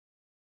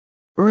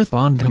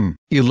Earthbondhon,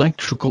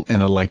 electrical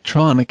and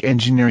electronic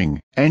engineering.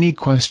 Any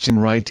question,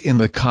 write in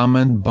the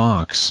comment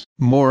box.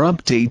 More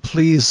update,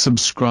 please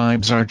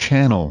subscribe our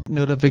channel.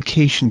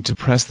 Notification to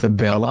press the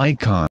bell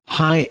icon.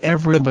 Hi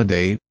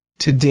everybody,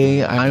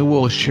 today I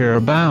will share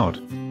about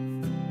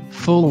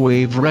full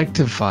wave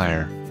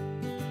rectifier.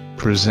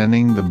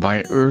 Presenting the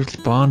by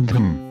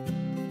Earthbondhon.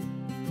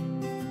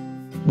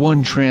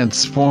 1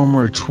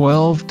 transformer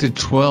 12 to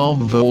 12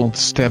 volt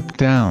step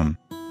down.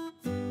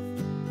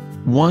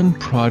 1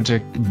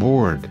 project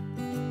board.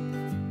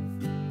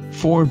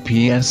 4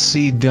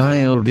 PSC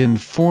diode in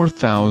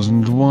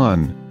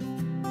 4001.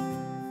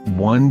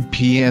 1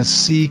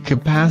 PSC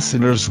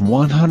capacitors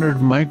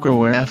 100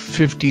 micro F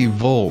 50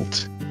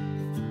 volt.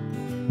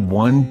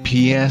 1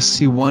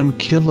 PSC 1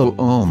 kilo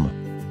ohm.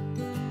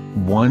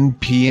 1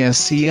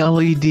 PSC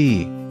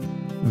LED.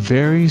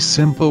 Very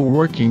simple,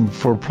 working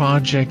for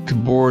project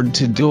board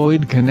to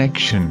diode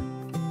connection.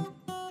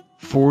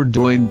 4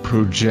 diode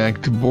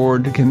project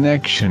board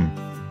connection.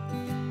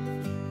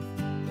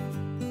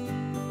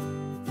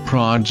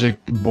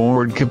 Project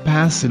board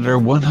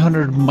capacitor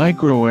 100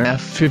 micro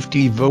F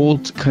 50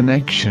 volt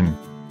connection.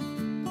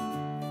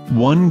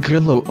 1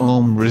 kilo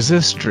ohm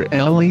resistor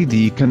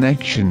LED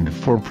connection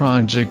for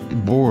project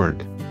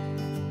board.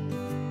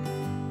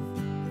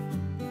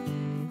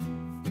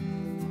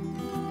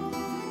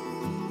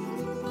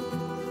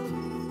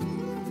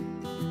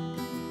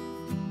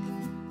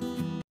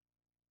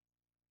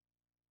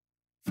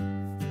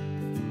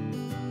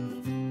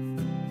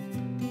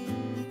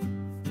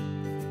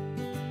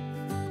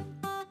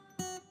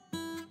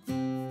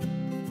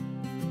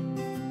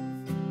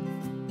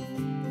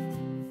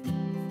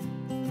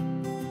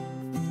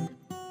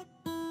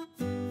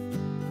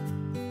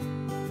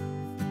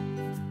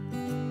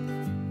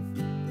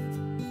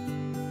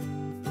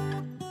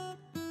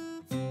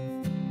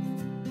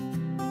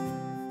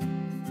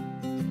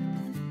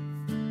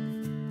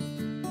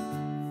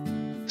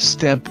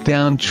 Step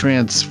down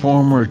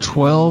transformer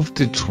 12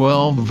 to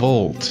 12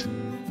 volt.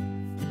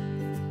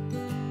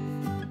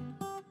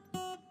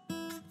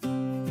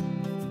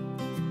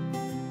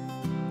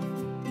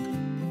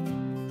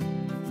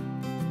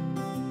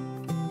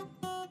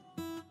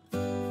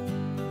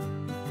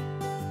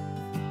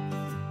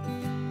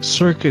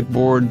 Circuit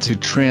board to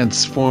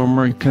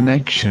transformer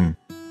connection.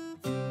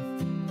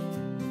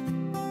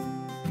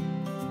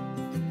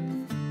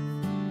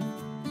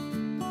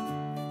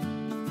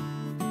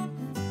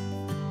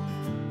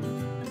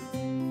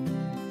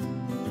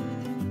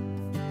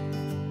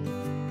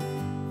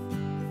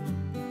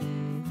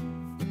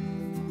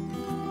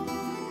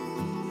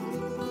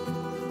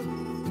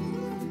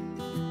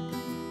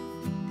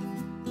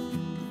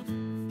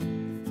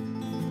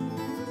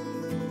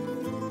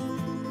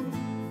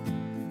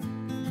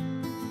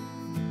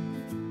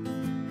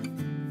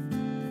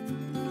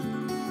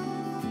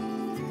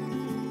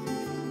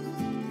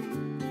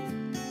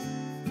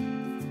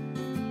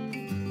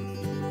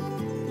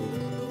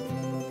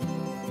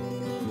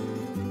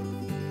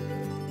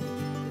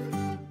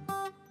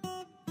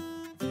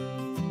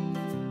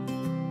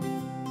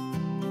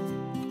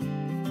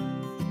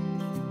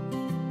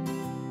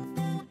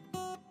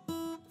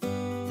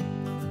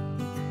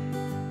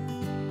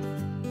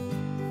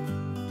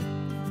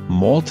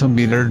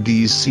 Multimeter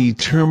DC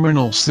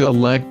terminal,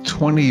 select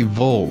 20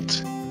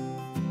 volt.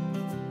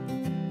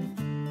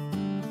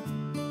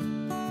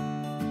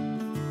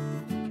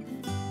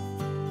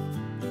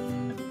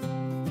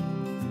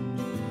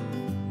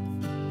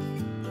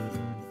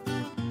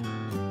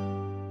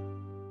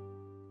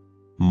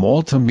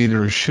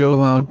 Multimeter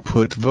show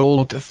output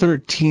volt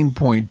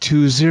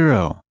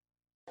 13.20.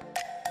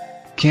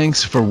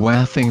 Thanks for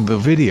watching the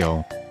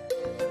video.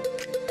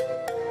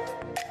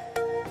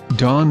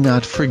 Don't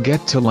not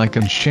forget to like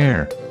and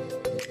share.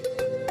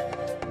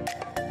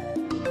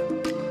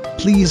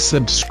 Please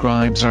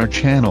subscribe our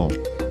channel.